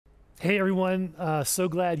Hey everyone, so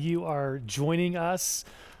glad you are joining us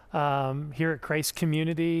here at Christ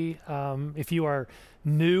Community. If you are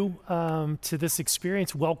new to this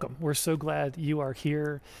experience, welcome. We're so glad you are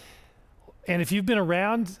here. And if you've been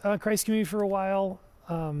around Christ Community for a while,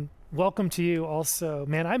 welcome to you also.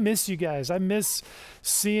 Man, I miss you guys. I miss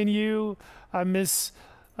seeing you. I miss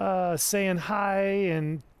saying hi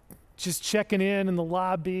and just checking in the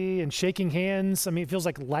lobby and shaking hands. I mean, it feels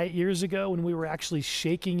like light years ago when we were actually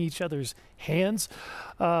shaking each other's hands.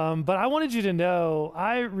 But I wanted you to know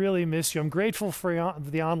I really miss you. I'm grateful for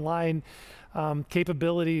the online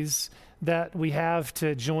capabilities that we have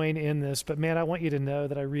to join in this. But man, I want you to know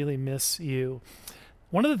that I really miss you.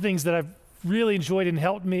 One of the things that I've really enjoyed and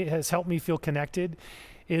has helped me feel connected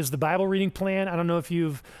is the Bible reading plan. I don't know if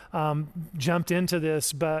you've jumped into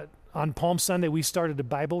this, but on Palm Sunday, we started a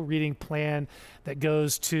Bible reading plan that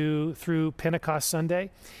goes through Pentecost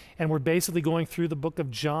Sunday. And we're basically going through the book of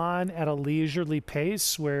John at a leisurely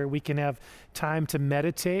pace where we can have time to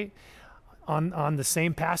meditate on the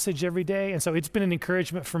same passage every day. And so it's been an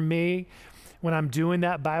encouragement for me when I'm doing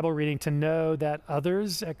that Bible reading to know that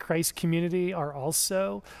others at Christ Community are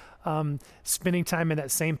also spending time in that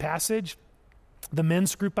same passage. The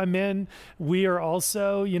men's group I'm in, we are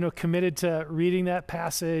also, committed to reading that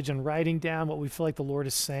passage and writing down what we feel like the Lord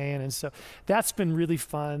is saying. And so that's been really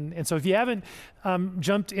fun. And so if you haven't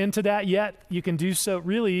jumped into that yet, you can do so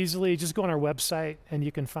really easily. Just go on our website and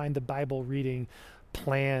you can find the Bible reading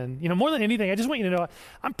plan. More than anything, I just want you to know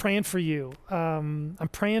I'm praying for you. I'm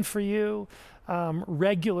praying for you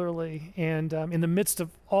regularly. And in the midst of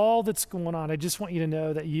all that's going on, I just want you to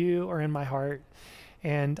know that you are in my heart.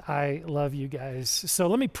 And I love you guys. So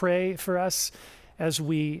let me pray for us as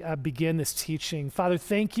we begin this teaching. Father,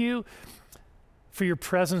 thank you for your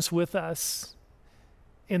presence with us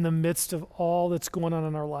in the midst of all that's going on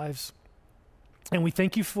in our lives. And we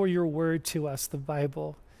thank you for your word to us, the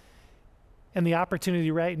Bible, and the opportunity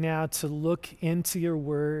right now to look into your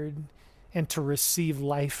word and to receive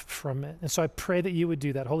life from it. And so I pray that you would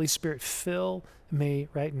do that. Holy Spirit, fill me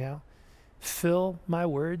right now. Fill my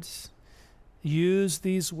words. Use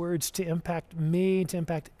these words to impact me, to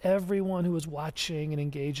impact everyone who is watching and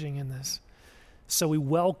engaging in this. So we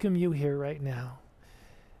welcome you here right now.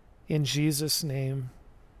 In Jesus' name,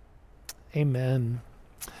 amen.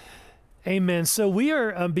 Amen. So we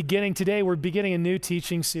are beginning a new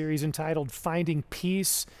teaching series entitled Finding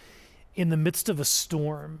Peace in the Midst of a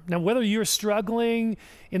Storm. Now, whether you're struggling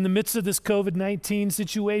in the midst of this COVID-19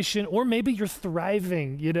 situation, or maybe you're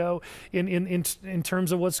thriving, in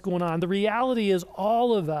terms of what's going on, the reality is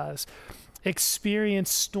all of us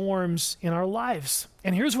experience storms in our lives.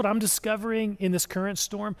 And here's what I'm discovering in this current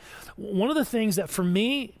storm. One of the things that for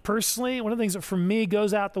me personally,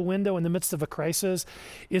 goes out the window in the midst of a crisis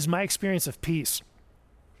is my experience of peace.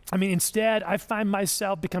 Instead, I find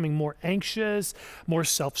myself becoming more anxious, more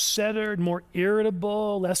self-centered, more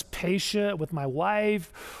irritable, less patient with my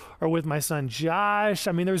wife or with my son Josh.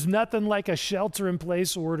 There's nothing like a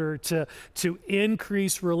shelter-in-place order to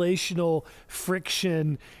increase relational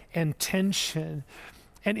friction and tension.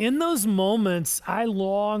 And in those moments, I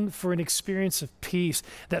long for an experience of peace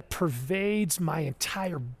that pervades my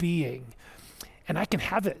entire being. And I can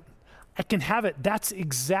have it. That's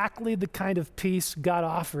exactly the kind of peace God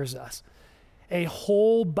offers us. A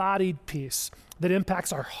whole-bodied peace that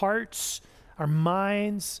impacts our hearts, our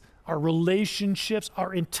minds, our relationships,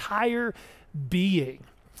 our entire being.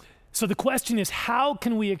 So the question is, how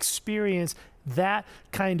can we experience that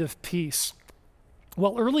kind of peace?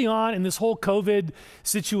 Well, early on in this whole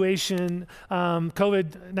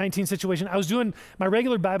COVID-19 situation, I was doing my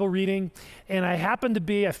regular Bible reading, and I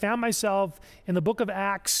found myself in the book of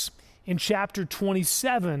Acts in chapter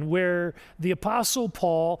 27, where the Apostle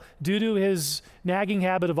Paul, due to his nagging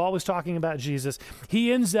habit of always talking about Jesus,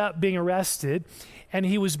 he ends up being arrested, and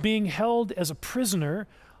he was being held as a prisoner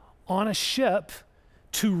on a ship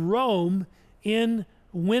to Rome in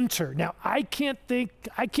winter. Now, I can't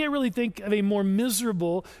really think of a more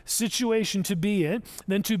miserable situation to be in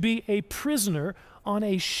than to be a prisoner on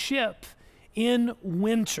a ship in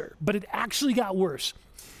winter. But it actually got worse.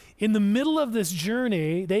 In the middle of this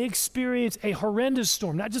journey, they experienced a horrendous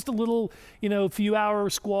storm, not just a little, few-hour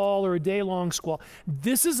squall or a day-long squall.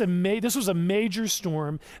 This was a major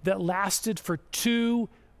storm that lasted for 2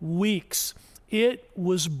 weeks. It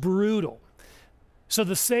was brutal. So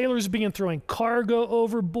the sailors began throwing cargo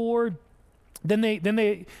overboard. Then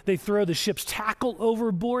they throw the ship's tackle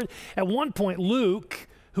overboard. At one point, Luke,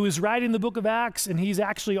 who is writing the book of Acts, and he's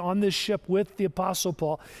actually on this ship with the Apostle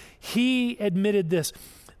Paul, he admitted this.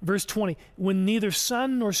 Verse 20, when neither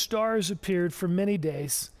sun nor stars appeared for many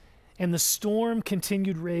days, and the storm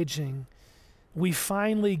continued raging, we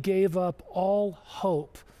finally gave up all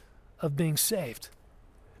hope of being saved.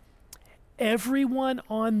 Everyone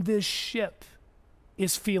on this ship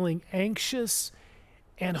is feeling anxious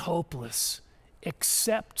and hopeless,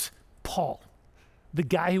 except Paul, the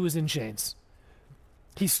guy who was in chains.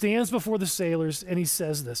 He stands before the sailors and he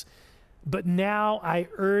says this, "But now I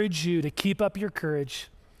urge you to keep up your courage,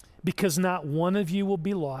 because not one of you will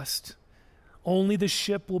be lost, only the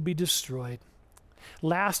ship will be destroyed.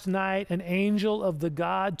 Last night, an angel of the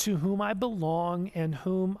God to whom I belong and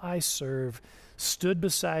whom I serve stood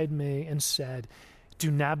beside me and said,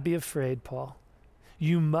 'Do not be afraid, Paul.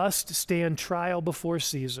 You must stand trial before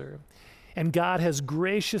Caesar, and God has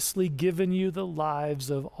graciously given you the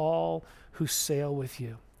lives of all who sail with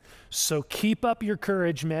you. So keep up your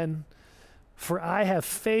courage, men, for I have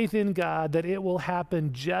faith in God that it will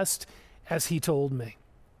happen just as he told me.'"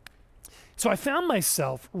 So I found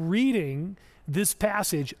myself reading this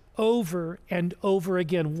passage over and over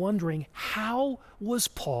again, wondering, how was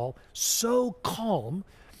Paul so calm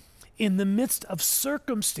in the midst of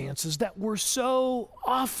circumstances that were so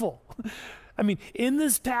awful? I mean, in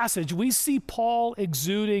this passage, we see Paul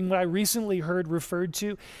exuding what I recently heard referred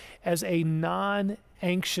to as a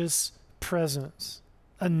non-anxious presence.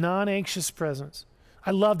 A non-anxious presence.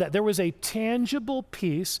 I love that. There was a tangible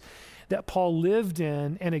peace that Paul lived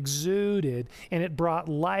in and exuded, and it brought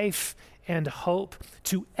life and hope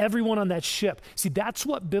to everyone on that ship. See, that's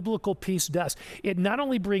what biblical peace does. It not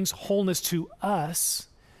only brings wholeness to us,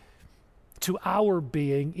 to our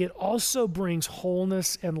being, it also brings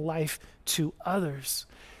wholeness and life to others.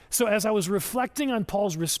 So as I was reflecting on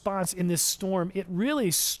Paul's response in this storm, it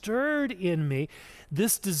really stirred in me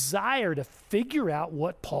this desire to figure out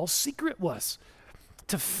what Paul's secret was,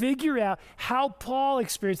 to figure out how Paul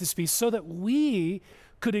experienced this peace so that we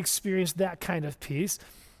could experience that kind of peace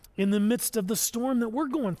in the midst of the storm that we're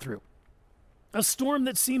going through. A storm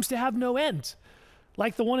that seems to have no end,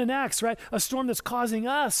 like the one in Acts, right? A storm that's causing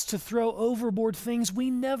us to throw overboard things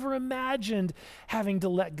we never imagined having to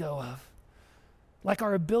let go of, like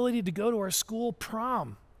our ability to go to our school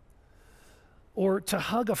prom, or to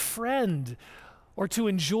hug a friend, or to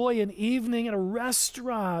enjoy an evening at a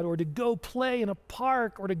restaurant, or to go play in a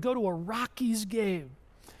park, or to go to a Rockies game.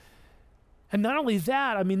 And not only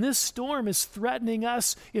that, I mean, this storm is threatening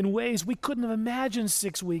us in ways we couldn't have imagined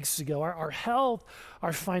 6 weeks ago. Our health,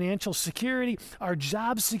 our financial security, our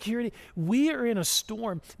job security. We are in a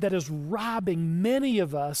storm that is robbing many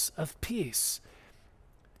of us of peace.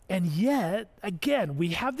 And yet, again, we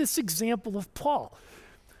have this example of Paul,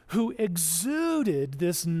 who exuded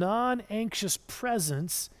this non-anxious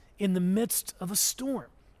presence in the midst of a storm.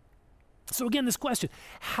 So again, this question,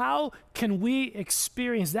 how can we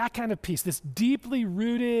experience that kind of peace, this deeply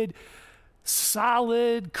rooted,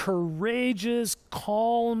 solid, courageous,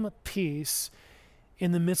 calm peace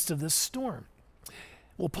in the midst of this storm?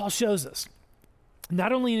 Well, Paul shows us,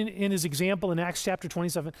 not only in his example in Acts chapter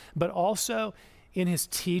 27, but also in his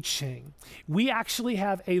teaching. We actually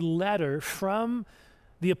have a letter from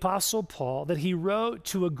the Apostle Paul that he wrote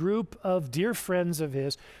to a group of dear friends of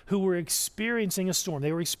his who were experiencing a storm.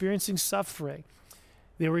 They were experiencing suffering.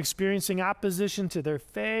 They were experiencing opposition to their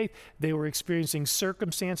faith. They were experiencing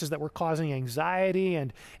circumstances that were causing anxiety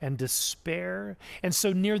and despair. And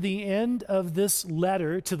so near the end of this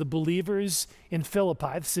letter to the believers in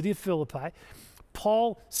Philippi, the city of Philippi,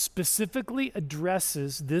 Paul specifically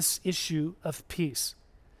addresses this issue of peace,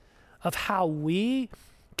 of how we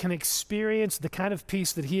can experience the kind of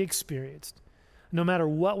peace that he experienced, no matter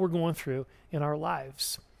what we're going through in our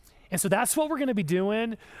lives. And so that's what we're going to be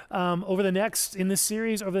doing in this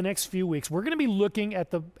series over the next few weeks. We're going to be looking at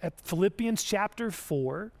Philippians chapter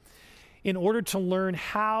 4 in order to learn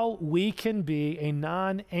how we can be a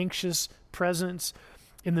non-anxious presence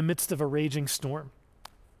in the midst of a raging storm.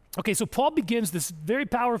 Okay, so Paul begins this very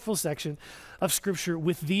powerful section of Scripture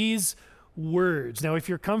with these words. Now, if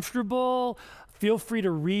you're comfortable, feel free to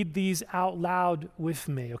read these out loud with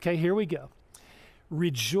me. Okay, here we go.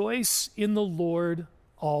 "Rejoice in the Lord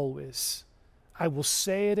always. I will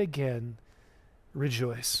say it again,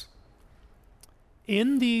 rejoice."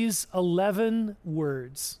 In these 11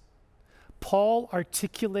 words, Paul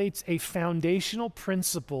articulates a foundational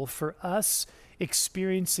principle for us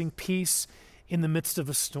experiencing peace in the midst of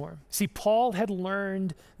a storm. See, Paul had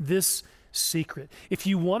learned this secret. If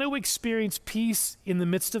you want to experience peace in the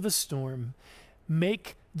midst of a storm,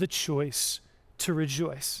 make the choice to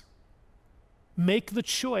rejoice. Make the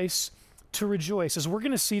choice to rejoice. As we're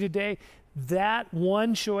going to see today, that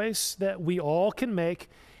one choice that we all can make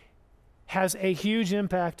has a huge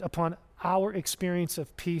impact upon our experience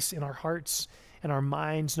of peace in our hearts and our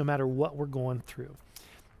minds no matter what we're going through.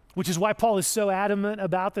 Which is why Paul is so adamant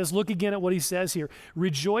about this. Look again at what he says here.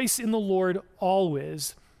 Rejoice in the Lord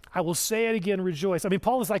always. I will say it again, rejoice. I mean,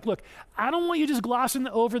 Paul is like, look, I don't want you just glossing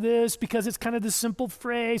over this because it's kind of this simple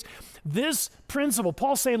phrase. This principle,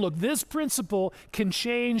 Paul's saying, look, this principle can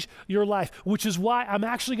change your life, which is why I'm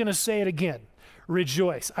actually going to say it again.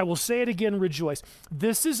 Rejoice. I will say it again, rejoice.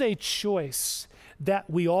 This is a choice that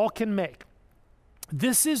we all can make.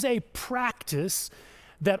 This is a practice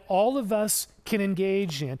that all of us can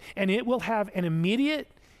engage in, and it will have an immediate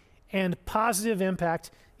and positive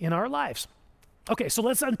impact in our lives. Okay, so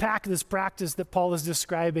let's unpack this practice that Paul is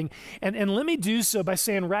describing, and let me do so by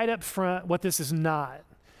saying right up front what this is not.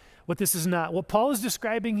 What this is not. What Paul is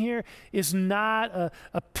describing here is not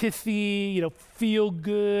a pithy,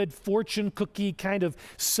 feel-good, fortune cookie kind of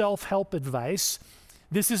self-help advice.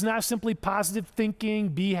 This is not simply positive thinking,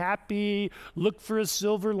 be happy, look for a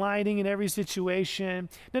silver lining in every situation.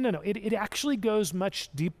 No. It actually goes much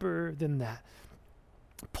deeper than that.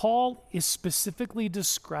 Paul is specifically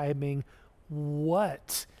describing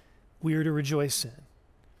what we are to rejoice in.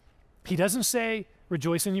 He doesn't say,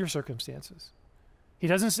 rejoice in your circumstances. He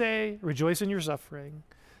doesn't say, rejoice in your suffering.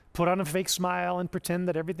 Put on a fake smile and pretend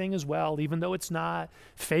that everything is well, even though it's not.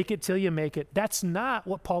 Fake it till you make it. That's not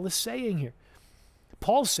what Paul is saying here.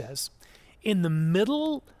 Paul says, in the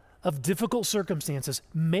middle of difficult circumstances,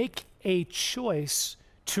 make a choice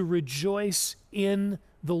to rejoice in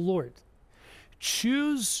the Lord.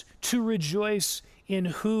 Choose to rejoice in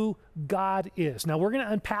who God is. Now, we're going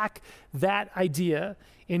to unpack that idea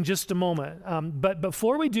in just a moment. But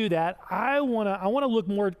before we do that, I want to look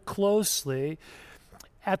more closely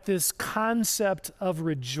at this concept of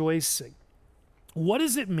rejoicing. What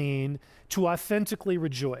does it mean to authentically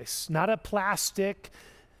rejoice? Not a plastic,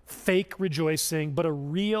 fake rejoicing, but a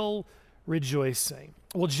real rejoicing.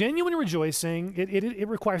 Well, genuine rejoicing, it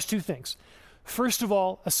requires two things. First of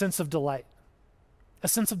all, a sense of delight. A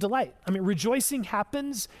sense of delight. I mean, rejoicing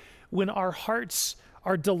happens when our hearts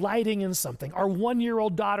are delighting in something. Our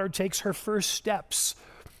 1-year-old daughter takes her first steps.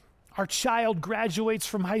 Our child graduates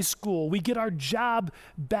from high school. We get our job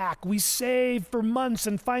back. We save for months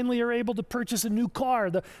and finally are able to purchase a new car.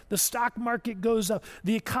 The stock market goes up.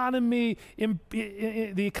 The economy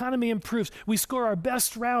improves. We score our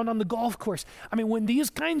best round on the golf course. I mean, when these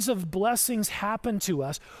kinds of blessings happen to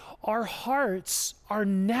us, our hearts are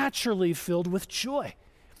naturally filled with joy.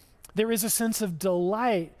 There is a sense of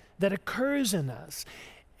delight that occurs in us.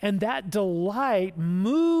 And that delight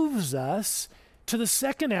moves us to the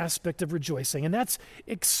second aspect of rejoicing, and that's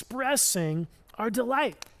expressing our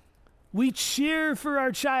delight. We cheer for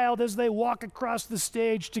our child as they walk across the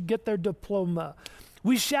stage to get their diploma.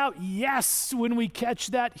 We shout yes when we catch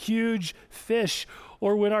that huge fish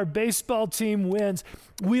or when our baseball team wins.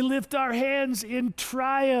 We lift our hands in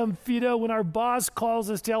triumph, when our boss calls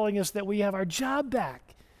us telling us that we have our job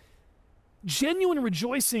back. Genuine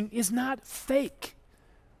rejoicing is not fake.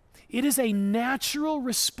 It is a natural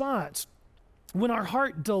response when our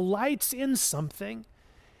heart delights in something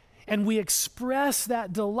and we express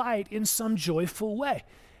that delight in some joyful way.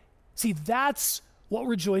 See, that's what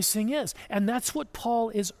rejoicing is. And that's what Paul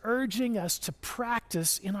is urging us to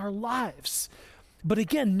practice in our lives. But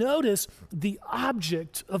again, notice the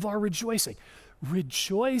object of our rejoicing.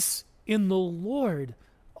 Rejoice in the Lord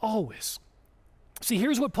always. See,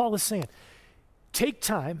 here's what Paul is saying. Take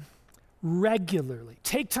time regularly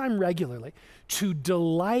to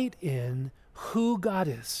delight in who God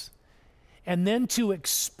is, and then to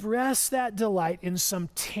express that delight in some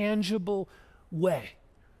tangible way.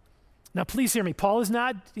 Now, please hear me. Paul is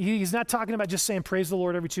he's not talking about just saying praise the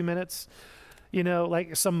Lord every 2 minutes,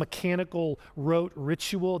 like some mechanical rote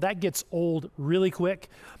ritual. That gets old really quick,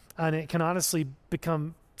 and it can honestly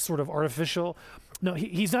become sort of artificial. No,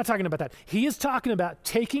 he's not talking about that. He is talking about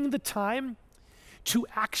taking the time to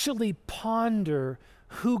actually ponder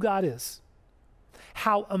who God is,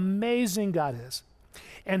 how amazing God is,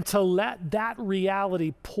 and to let that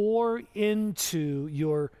reality pour into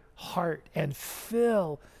your heart and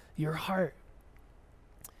fill your heart.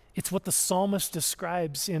 It's what the psalmist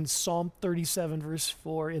describes in Psalm 37, verse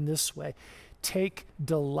 4 in this way: take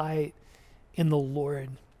delight in the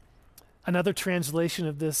Lord. Another translation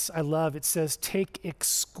of this I love. It says, take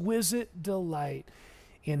exquisite delight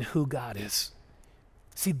in who God is.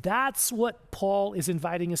 See, that's what Paul is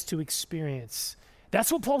inviting us to experience.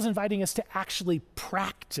 That's what Paul's inviting us to actually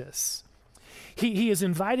practice. He is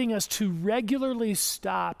inviting us to regularly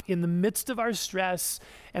stop in the midst of our stress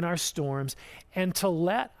and our storms and to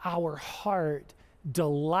let our heart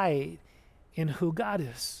delight in who God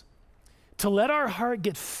is. to let our heart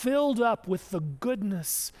get filled up with the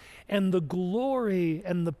goodness and the glory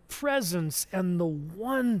and the presence and the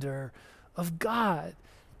wonder of God.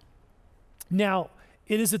 Now,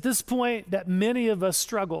 it is at this point that many of us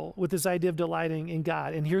struggle with this idea of delighting in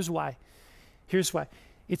God, and here's why. Here's why.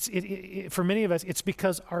 For many of us, it's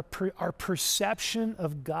because our perception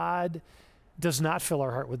of God does not fill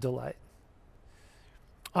our heart with delight.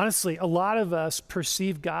 Honestly, a lot of us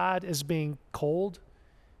perceive God as being cold,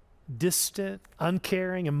 distant,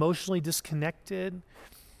 uncaring, emotionally disconnected.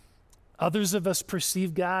 Others of us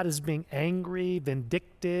perceive God as being angry,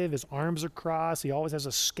 vindictive, his arms are crossed, he always has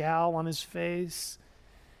a scowl on his face.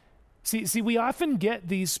 See, we often get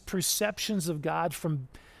these perceptions of God from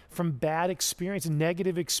bad experience,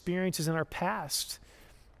 negative experiences in our past.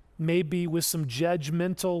 Maybe with some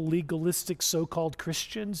judgmental, legalistic so-called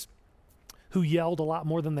Christians who yelled a lot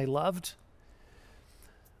more than they loved.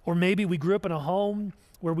 Or maybe we grew up in a home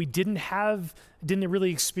where we didn't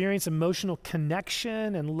really experience emotional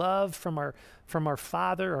connection and love from our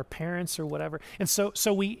father, our parents, or whatever. And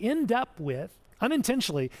so we end up with,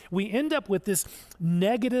 unintentionally, this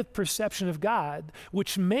negative perception of God,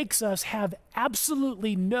 which makes us have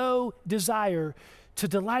absolutely no desire to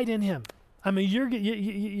delight in him. I mean, you're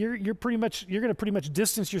going to pretty much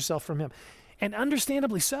distance yourself from him, and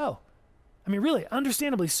understandably so. I mean, really,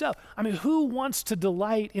 understandably so. I mean, who wants to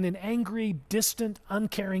delight in an angry, distant,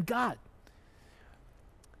 uncaring God?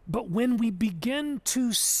 But when we begin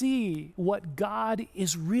to see what God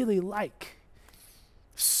is really like,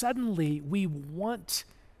 suddenly we want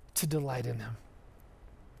to delight in him.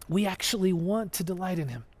 We actually want to delight in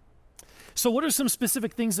him. So what are some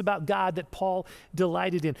specific things about God that Paul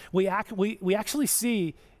delighted in? We actually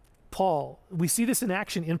see Paul, we see this in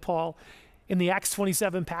action in Paul in the Acts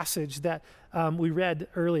 27 passage that we read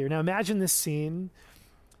earlier. Now imagine this scene.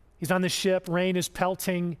 He's on the ship, rain is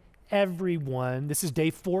pelting everyone. This is day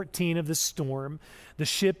 14 of the storm. The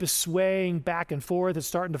ship is swaying back and forth. It's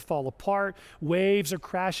starting to fall apart. Waves are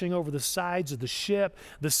crashing over the sides of the ship.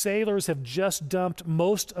 The sailors have just dumped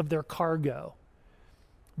most of their cargo.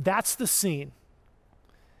 That's the scene.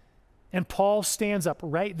 And Paul stands up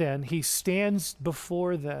right then. He stands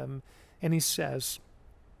before them and he says,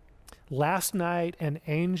 "Last night an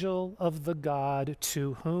angel of the God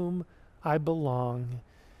to whom I belong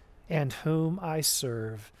and whom I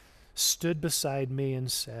serve stood beside me and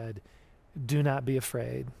said, 'Do not be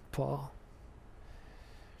afraid, Paul.'"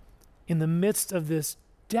 In the midst of this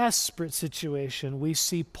desperate situation, we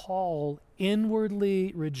see Paul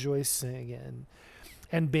inwardly rejoicing in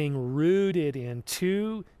and being rooted in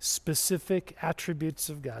two specific attributes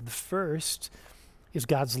of God. The first is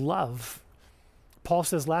God's love. Paul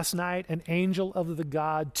says, "Last night, an angel of the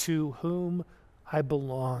God to whom I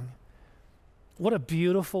belong." What a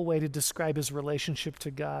beautiful way to describe his relationship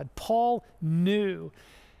to God. Paul knew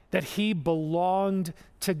that he belonged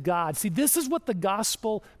to God. See, this is what the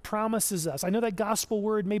gospel promises us. I know that gospel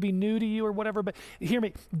word may be new to you or whatever, but hear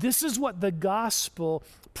me. This is what the gospel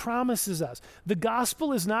promises us. The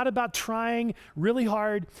gospel is not about trying really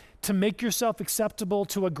hard to make yourself acceptable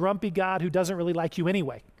to a grumpy God who doesn't really like you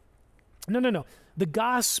anyway. No. The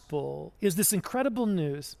gospel is this incredible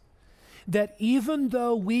news that even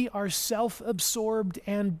though we are self-absorbed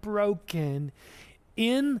and broken,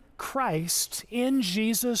 in Christ, in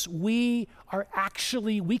Jesus, we can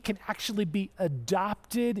actually be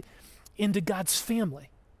adopted into God's family.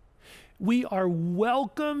 We are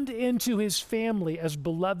welcomed into his family as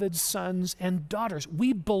beloved sons and daughters.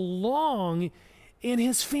 We belong in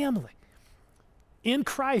his family. In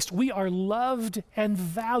Christ, we are loved and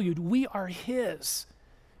valued. We are his.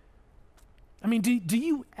 I mean, do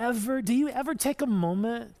you ever take a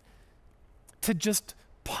moment to just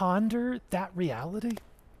ponder that reality?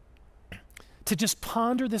 To just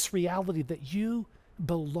ponder this reality that you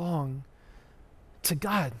belong to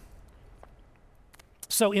God.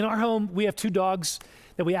 So in our home, we have two dogs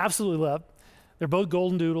that we absolutely love. They're both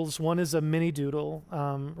golden doodles. One is a mini doodle.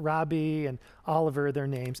 Robbie and Oliver are their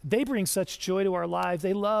names. They bring such joy to our lives.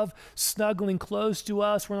 They love snuggling close to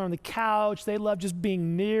us when we're on the couch. They love just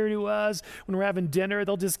being near to us. When we're having dinner,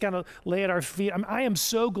 they'll just kind of lay at our feet. I am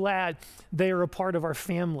so glad they are a part of our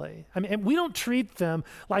family. And we don't treat them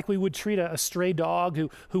like we would treat a stray dog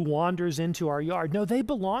who wanders into our yard. No, they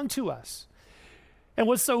belong to us. And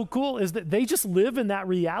what's so cool is that they just live in that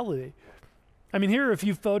reality. I mean, here are a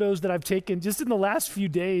few photos that I've taken just in the last few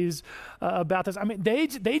days about this. I mean, they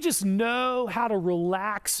just know how to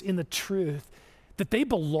relax in the truth that they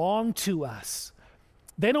belong to us.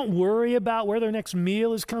 They don't worry about where their next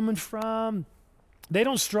meal is coming from. They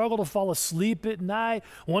don't struggle to fall asleep at night,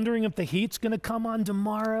 wondering if the heat's going to come on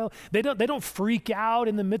tomorrow. They don't freak out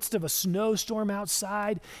in the midst of a snowstorm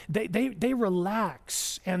outside. They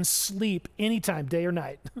relax and sleep anytime, day or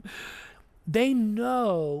night. They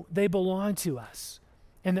know they belong to us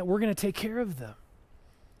and that we're going to take care of them.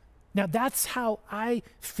 Now, that's how I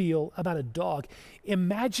feel about a dog.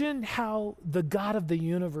 Imagine how the God of the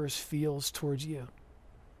universe feels towards you.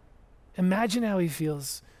 Imagine how he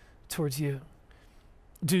feels towards you.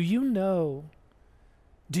 Do you know,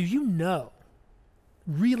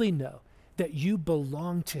 really know that you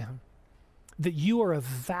belong to him? That you are a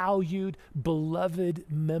valued, beloved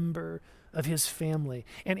member of his family?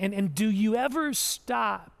 And do you ever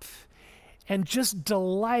stop and just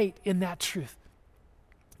delight in that truth?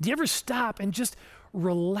 Do you ever stop and just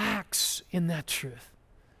relax in that truth?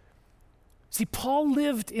 See, Paul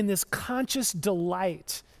lived in this conscious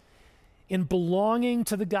delight in belonging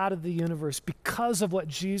to the God of the universe because of what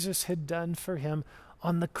Jesus had done for him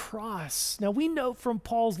on the cross. Now, we know from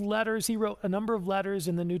Paul's letters, he wrote a number of letters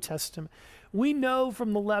in the New Testament. We know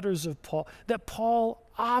from the letters of Paul that Paul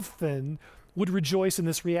often would rejoice in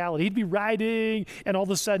this reality. He'd be writing, and all of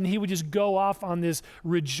a sudden he would just go off on this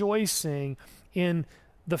rejoicing in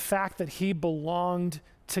the fact that he belonged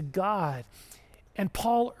to God. And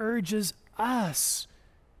Paul urges us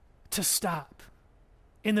to stop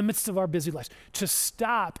in the midst of our busy lives, to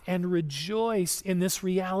stop and rejoice in this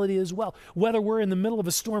reality as well, whether we're in the middle of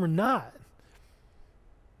a storm or not.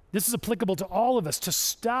 This is applicable to all of us, to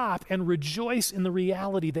stop and rejoice in the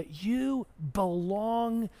reality that you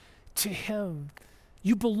belong to him.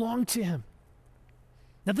 You belong to him.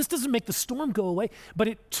 Now, this doesn't make the storm go away, but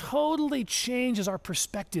it totally changes our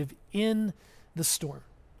perspective in the storm.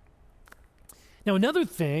 Now, another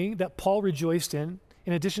thing that Paul rejoiced in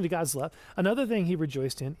addition to God's love, another thing he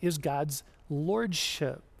rejoiced in is God's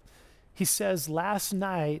lordship. He says, last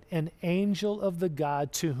night, an angel of the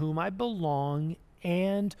God to whom I belong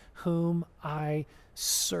and whom I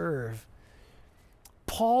serve.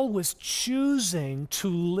 Paul was choosing to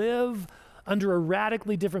live under a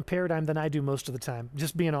radically different paradigm than I do most of the time,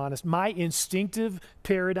 just being honest. My instinctive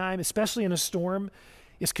paradigm, especially in a storm,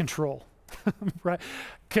 is control. Right?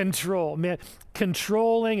 Control, man.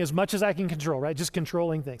 Controlling as much as I can control, right? Just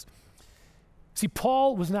controlling things. See,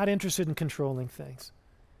 Paul was not interested in controlling things.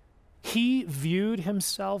 He viewed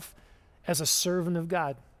himself as a servant of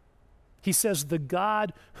God. He says, the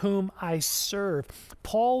God whom I serve.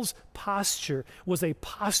 Paul's posture was a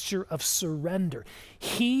posture of surrender.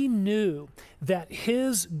 He knew that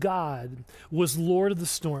his God was Lord of the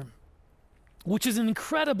storm, which is an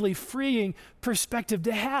incredibly freeing perspective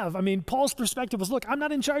to have. I mean, Paul's perspective was, look, I'm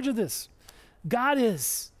not in charge of this. God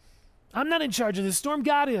is. I'm not in charge of this storm.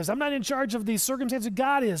 God is. I'm not in charge of these circumstances.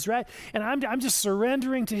 God is, right? And I'm just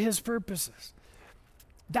surrendering to his purposes.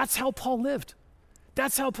 That's how Paul lived.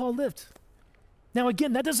 That's how Paul lived. Now,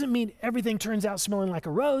 again, that doesn't mean everything turns out smelling like a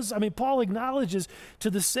rose. I mean, Paul acknowledges to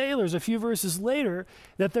the sailors a few verses later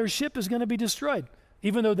that their ship is going to be destroyed.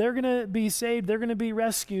 Even though they're going to be saved, they're going to be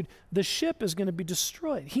rescued, the ship is going to be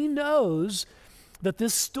destroyed. He knows that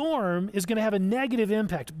this storm is going to have a negative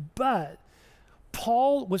impact, but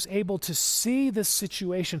Paul was able to see this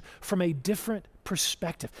situation from a different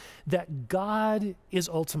perspective, that God is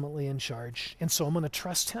ultimately in charge, and so I'm going to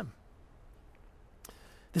trust him.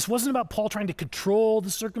 This wasn't about Paul trying to control the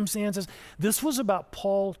circumstances. This was about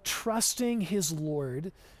Paul trusting his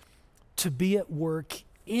Lord to be at work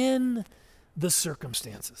in the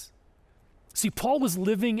circumstances. See, Paul was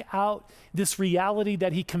living out this reality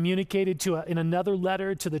that he communicated in another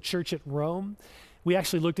letter to the church at Rome. We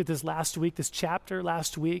actually looked at this chapter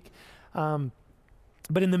last week.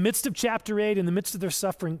 But in the midst of chapter 8, in the midst of their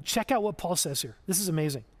suffering, check out what Paul says here. This is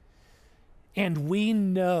amazing. And we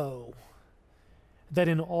know that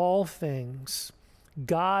in all things,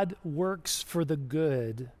 God works for the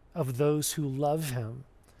good of those who love him,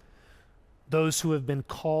 those who have been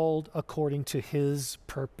called according to his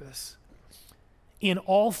purpose. In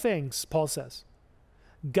all things, Paul says,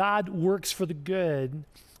 God works for the good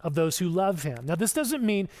of those who love him. Now, this doesn't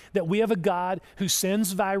mean that we have a God who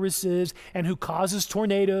sends viruses and who causes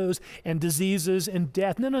tornadoes and diseases and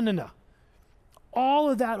death. No. All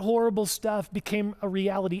of that horrible stuff became a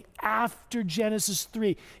reality after Genesis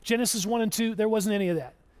 3. Genesis 1 and 2, there wasn't any of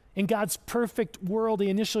that. In God's perfect world he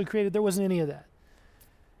initially created, there wasn't any of that.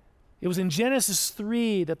 It was in Genesis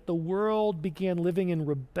 3 that the world began living in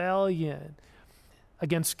rebellion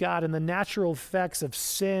against God, and the natural effects of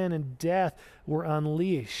sin and death were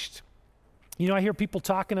unleashed. You know, I hear people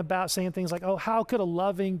saying things like, oh, how could a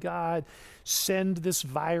loving God send this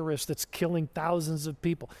virus that's killing thousands of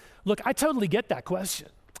people? Look, I totally get that question.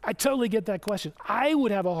 I totally get that question. I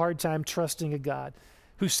would have a hard time trusting a God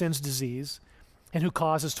who sends disease and who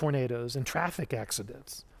causes tornadoes and traffic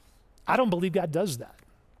accidents. I don't believe God does that.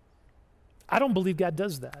 I don't believe God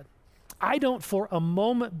does that. I don't for a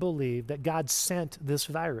moment believe that God sent this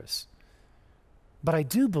virus. But I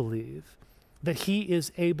do believe that he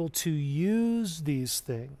is able to use these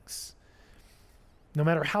things, no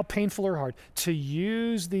matter how painful or hard, to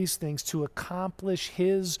use these things to accomplish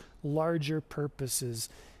his larger purposes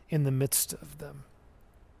in the midst of them.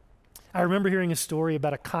 I remember hearing a story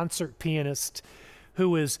about a concert pianist who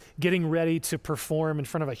was getting ready to perform in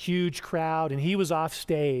front of a huge crowd, and he was off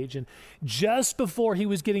stage. And just before he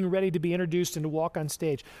was getting ready to be introduced and to walk on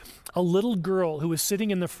stage, a little girl who was sitting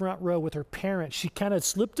in the front row with her parents, she kind of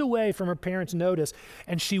slipped away from her parents' notice,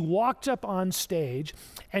 and she walked up on stage,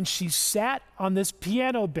 and she sat on this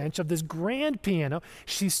piano bench of this grand piano.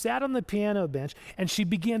 She sat on the piano bench, and she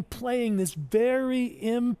began playing this very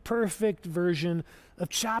imperfect version of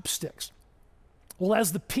Chopsticks. Well,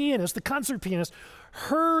 as the pianist, the concert pianist,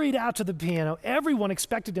 hurried out to the piano, everyone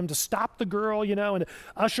expected him to stop the girl, and to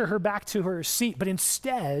usher her back to her seat. But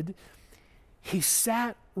instead, he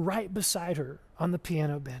sat right beside her on the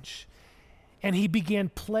piano bench, and he began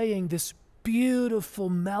playing this beautiful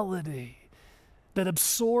melody that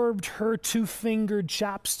absorbed her two-fingered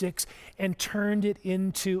chopsticks and turned it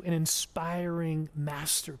into an inspiring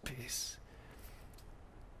masterpiece.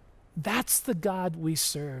 That's the God we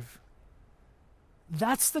serve.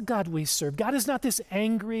 That's the God we serve. God is not this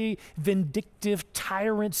angry, vindictive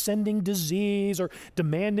tyrant sending disease or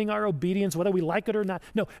demanding our obedience, whether we like it or not.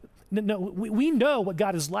 No, we know what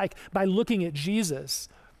God is like by looking at Jesus,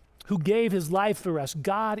 who gave his life for us.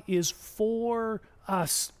 God is for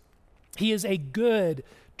us. He is a good,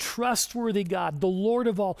 trustworthy God, the Lord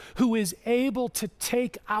of all, who is able to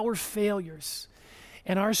take our failures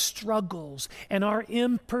and our struggles and our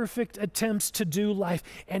imperfect attempts to do life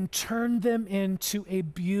and turn them into a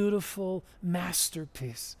beautiful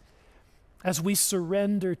masterpiece as we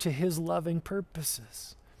surrender to his loving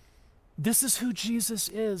purposes. This is who Jesus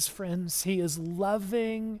is, friends. He is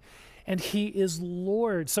loving and he is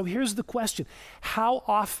Lord. So here's the question. How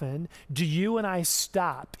often do you and I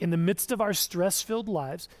stop in the midst of our stress-filled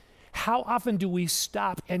lives? How often do we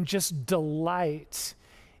stop and just delight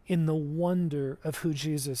in the wonder of who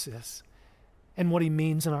Jesus is and what he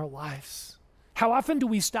means in our lives? How often do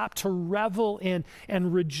we stop to revel in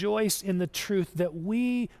and rejoice in the truth that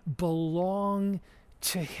we belong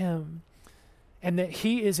to him and that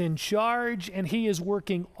he is in charge and he is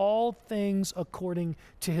working all things according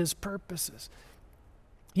to his purposes?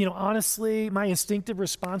 Honestly, my instinctive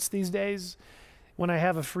response these days when I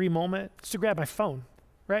have a free moment is to grab my phone,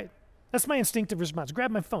 right? That's my instinctive response.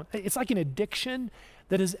 Grab my phone. It's like an addiction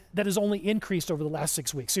that is only increased over the last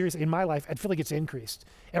 6 weeks. Seriously, in my life, I feel like it's increased.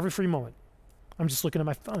 Every free moment, I'm just looking at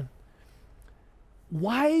my phone.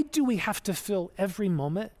 Why do we have to fill every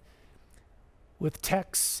moment with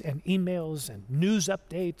texts and emails and news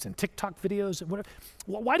updates and TikTok videos and whatever?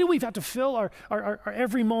 Why do we have to fill our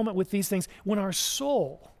every moment with these things when our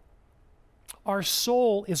soul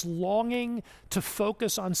is longing to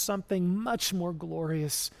focus on something much more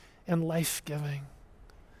glorious and life-giving?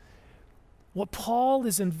 What Paul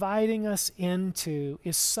is inviting us into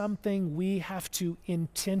is something we have to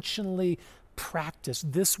intentionally practice.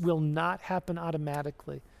 This will not happen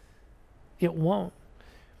automatically. It won't.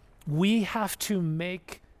 We have to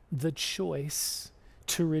make the choice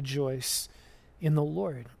to rejoice in the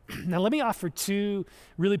Lord. Now, let me offer two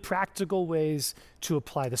really practical ways to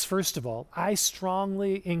apply this. First of all, I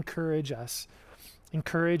strongly encourage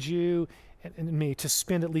you and me to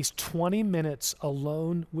spend at least 20 minutes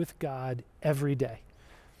alone with God every day.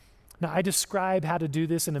 Now, I describe how to do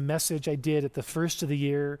this in a message I did at the first of the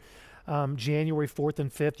year, January 4th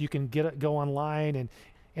and 5th. You can go online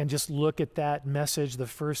and just look at that message the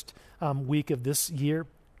first week of this year.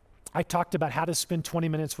 I talked about how to spend 20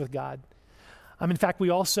 minutes with God. In fact, we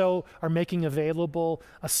also are making available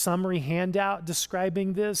a summary handout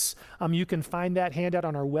describing this. You can find that handout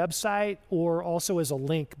on our website or also as a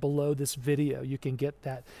link below this video. You can get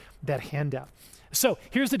that handout. So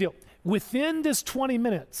here's the deal. Within this 20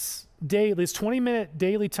 minutes daily, this 20-minute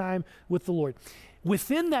daily time with the Lord,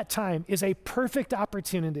 within that time is a perfect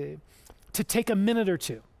opportunity to take a minute or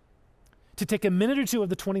two of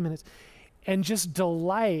the 20 minutes and just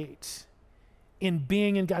delight in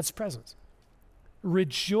being in God's presence,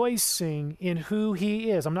 rejoicing in who he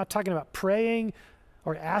is. I'm not talking about praying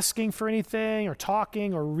or asking for anything or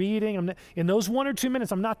talking or reading. In those 1 or 2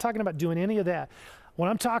 minutes, I'm not talking about doing any of that. What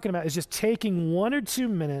I'm talking about is just taking 1 or 2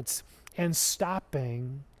 minutes and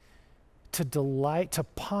stopping to delight, to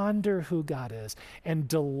ponder who God is and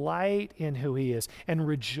delight in who he is and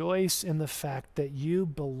rejoice in the fact that you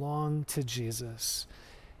belong to Jesus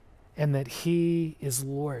and that he is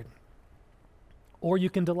Lord. Or you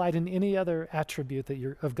can delight in any other attribute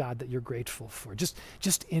of God that you're grateful for.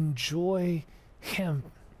 Just enjoy him.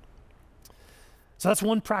 So that's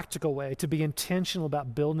one practical way to be intentional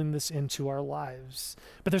about building this into our lives.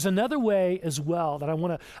 But there's another way as well that I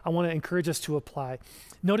want to encourage us to apply.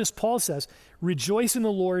 Notice Paul says, rejoice in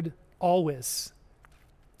the Lord always.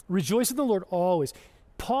 Rejoice in the Lord always.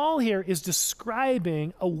 Paul here is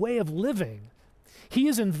describing a way of living. He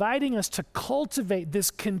is inviting us to cultivate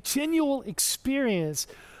this continual experience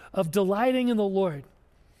of delighting in the Lord,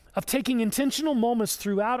 of taking intentional moments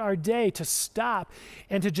throughout our day to stop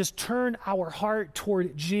and to just turn our heart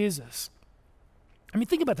toward Jesus. I mean,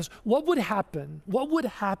 think about this. What would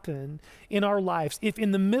happen in our lives if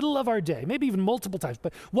in the middle of our day, maybe even multiple times,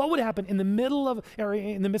 but what would happen in the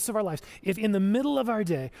midst of our lives, if in the middle of our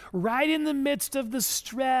day, right in the midst of the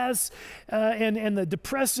stress and the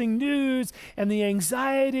depressing news and the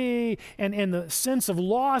anxiety and the sense of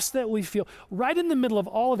loss that we feel, right in the middle of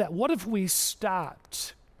all of that, what if we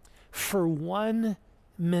stopped for 1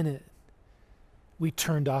 minute? We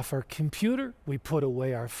turned off our computer, we put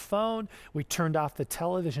away our phone, we turned off the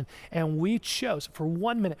television, and we chose, for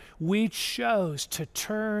 1 minute, we chose to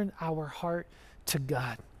turn our heart to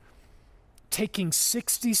God, taking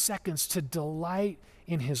 60 seconds to delight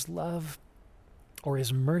in his love or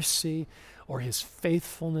his mercy or his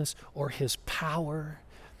faithfulness or his power,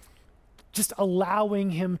 just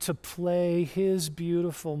allowing him to play his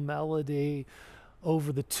beautiful melody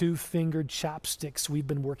over the 2-fingered chopsticks we've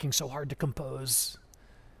been working so hard to compose.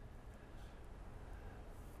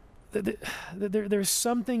 There's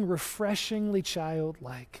something refreshingly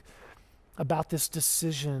childlike about this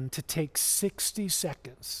decision to take 60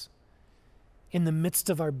 seconds in the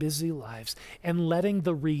midst of our busy lives and letting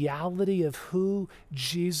the reality of who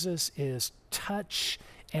Jesus is touch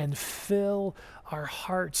and fill our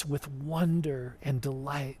hearts with wonder and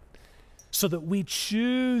delight, so that we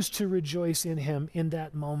choose to rejoice in him in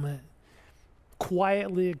that moment,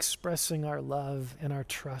 quietly expressing our love and our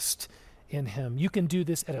trust in him. You can do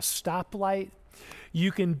this at a stoplight.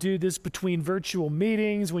 You can do this between virtual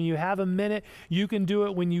meetings when you have a minute. You can do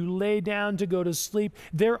it when you lay down to go to sleep.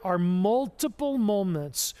 There are multiple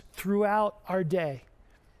moments throughout our day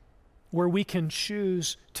where we can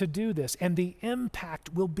choose to do this, and the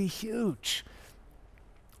impact will be huge.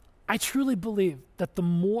 I truly believe that the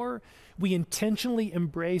more we intentionally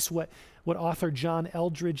embrace what author John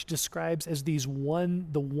Eldredge describes as the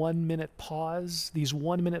 1 minute pause, these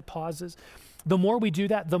 1 minute pauses, the more we do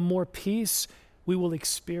that, the more peace we will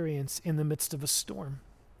experience in the midst of a storm.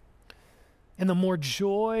 And the more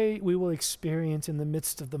joy we will experience in the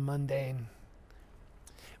midst of the mundane.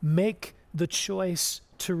 Make the choice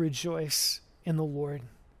to rejoice in the Lord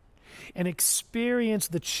and experience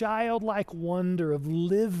the childlike wonder of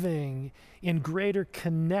living in greater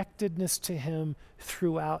connectedness to him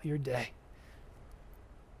throughout your day.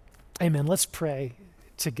 Amen. Let's pray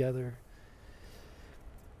together.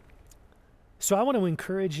 So I want to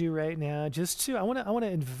encourage you right now, I want to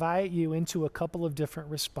invite you into a couple of different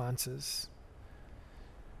responses.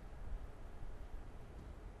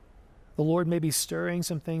 The Lord may be stirring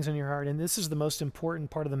some things in your heart, and this is the most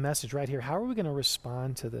important part of the message right here. How are we going to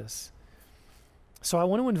respond to this? So I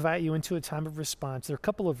want to invite you into a time of response. There are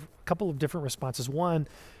a couple of different responses. One,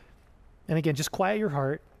 and again, just quiet your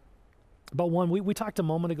heart. But one, we talked a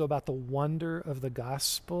moment ago about the wonder of the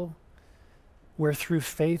gospel, where through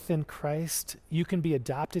faith in Christ, you can be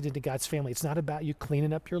adopted into God's family. It's not about you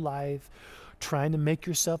cleaning up your life, trying to make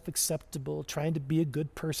yourself acceptable, trying to be a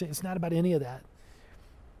good person. It's not about any of that.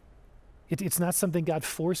 It's not something God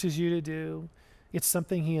forces you to do. It's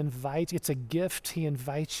something he invites. It's a gift he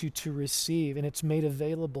invites you to receive, and it's made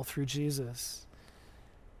available through Jesus.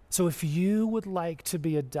 So if you would like to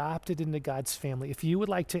be adopted into God's family, if you would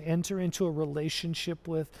like to enter into a relationship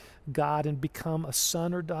with God and become a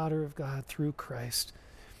son or daughter of God through Christ,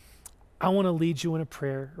 I want to lead you in a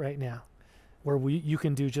prayer right now where you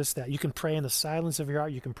can do just that. You can pray in the silence of your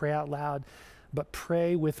heart. You can pray out loud, but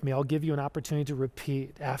pray with me. I'll give you an opportunity to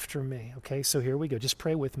repeat after me. Okay, so here we go. Just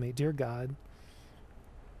pray with me. Dear God,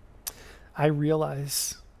 I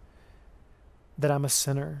realize that I'm a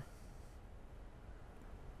sinner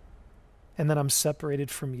and that I'm separated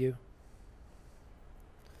from you.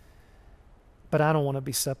 But I don't want to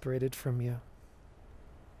be separated from you.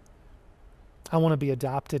 I want to be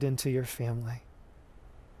adopted into your family.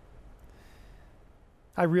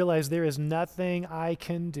 I realize there is nothing I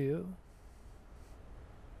can do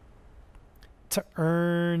to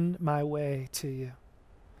earn my way to you.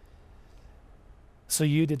 So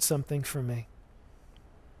you did something for me.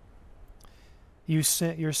 You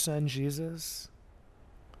sent your son Jesus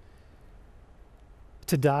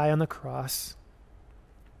to die on the cross,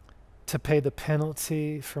 to pay the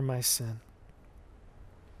penalty for my sin.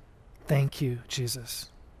 Thank you, Jesus,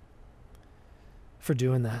 for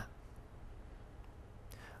doing that.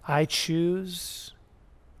 I choose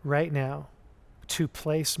right now to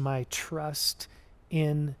place my trust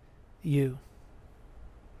in you.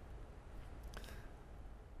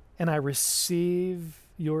 And I receive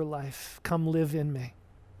your life. Come live in me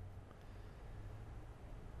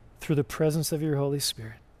through the presence of your Holy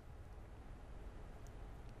Spirit.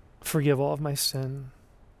 Forgive all of my sin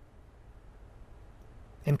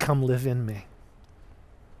and come live in me,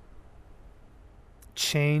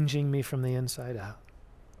 changing me from the inside out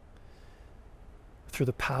through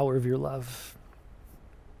the power of your love.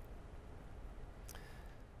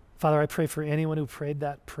 Father, I pray for anyone who prayed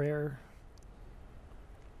that prayer.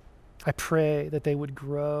 I pray that they would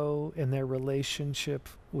grow in their relationship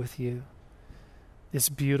with you, this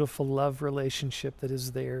beautiful love relationship that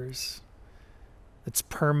is theirs. It's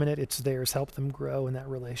permanent, it's theirs. Help them grow in that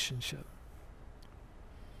relationship.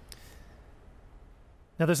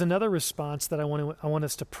 Now, there's another response that I want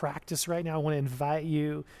us to practice right now. I want to invite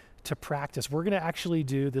you to practice. We're going to actually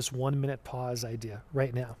do this 1 minute pause idea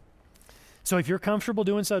right now. So if you're comfortable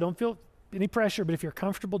doing so, don't feel any pressure, but if you're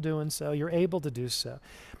comfortable doing so, you're able to do so.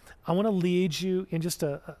 I want to lead you in just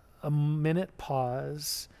a minute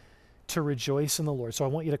pause to rejoice in the Lord. So I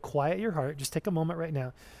want you to quiet your heart. Just take a moment right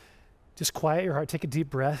now. Just quiet your heart. Take a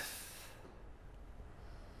deep breath.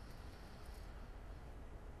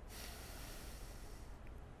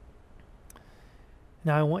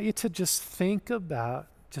 Now I want you to just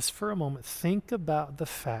just for a moment, think about the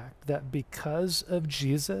fact that because of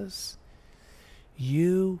Jesus,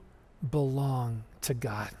 you belong to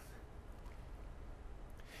God.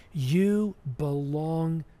 You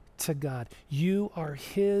belong to God. You are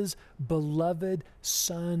his beloved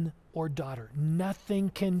son or daughter. Nothing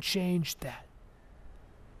can change that.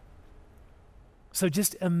 So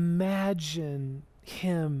just imagine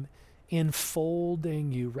him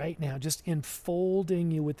enfolding you right now, just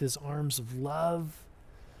enfolding you with his arms of love.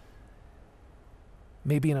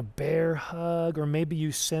 Maybe in a bear hug, or maybe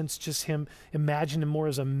you sense just him, imagine him more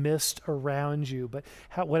as a mist around you. But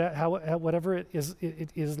whatever it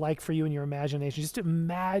is like for you in your imagination, just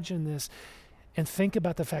imagine this and think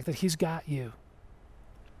about the fact that he's got you.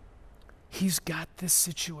 He's got this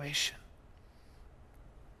situation.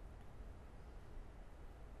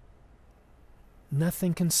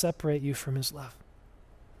 Nothing can separate you from his love.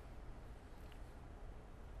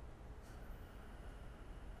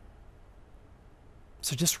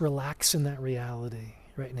 So just relax in that reality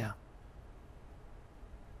right now.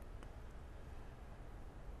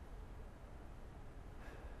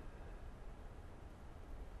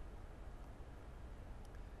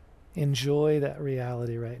 Enjoy that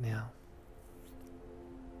reality right now.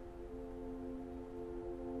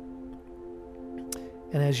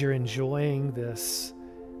 And as you're enjoying this,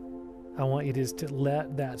 I want you to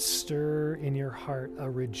let that stir in your heart a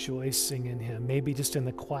rejoicing in him. Maybe just in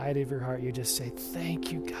the quiet of your heart, you just say,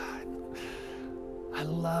 thank you, God. I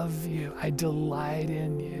love you. I delight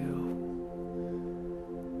in you.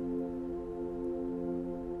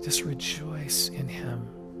 Just rejoice in him.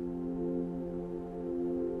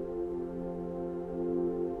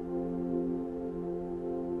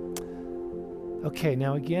 Okay,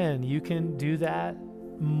 now again, you can do that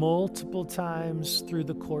multiple times through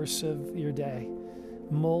the course of your day.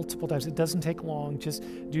 Multiple times. It doesn't take long. Just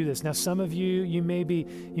do this. Now, some of you, you may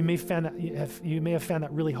have found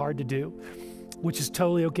that really hard to do, which is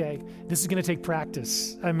totally okay. This is going to take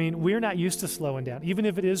practice. I mean, we're not used to slowing down. Even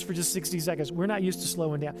if it is for just 60 seconds, we're not used to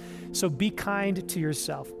slowing down. So be kind to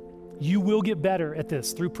yourself. You will get better at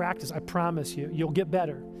this through practice. I promise you, you'll get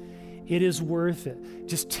better. It is worth it.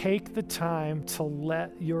 Just take the time to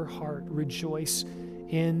let your heart rejoice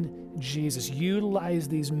in Jesus. Utilize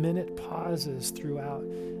these minute pauses throughout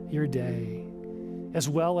your day, as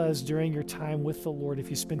well as during your time with the Lord. If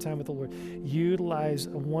you spend time with the Lord, utilize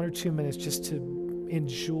 1 or 2 minutes just to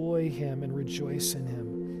enjoy him and rejoice in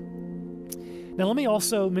him. Now, let me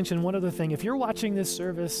also mention one other thing. If you're watching this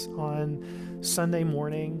service on Sunday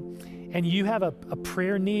morning and you have a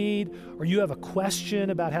prayer need, or you have a question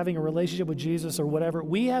about having a relationship with Jesus or whatever,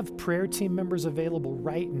 we have prayer team members available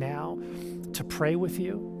right now to pray with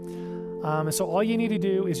you. And so all you need to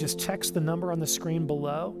do is just text the number on the screen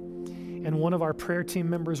below, and one of our prayer team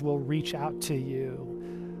members will reach out to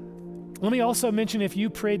you. Let me also mention, if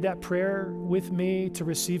you prayed that prayer with me to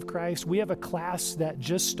receive Christ, we have a class that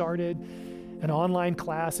just started, an online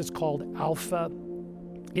class. It's called Alpha.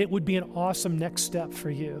 It would be an awesome next step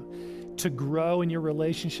for you to grow in your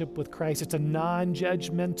relationship with Christ. It's a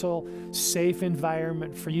non-judgmental, safe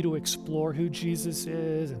environment for you to explore who Jesus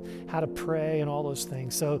is and how to pray and all those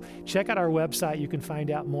things. So check out our website. You can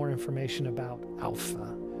find out more information about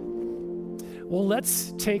Alpha. Well,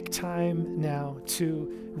 let's take time now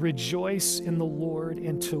to rejoice in the Lord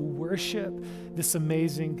and to worship this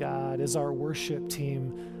amazing God as our worship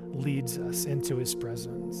team leads us into his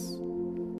presence.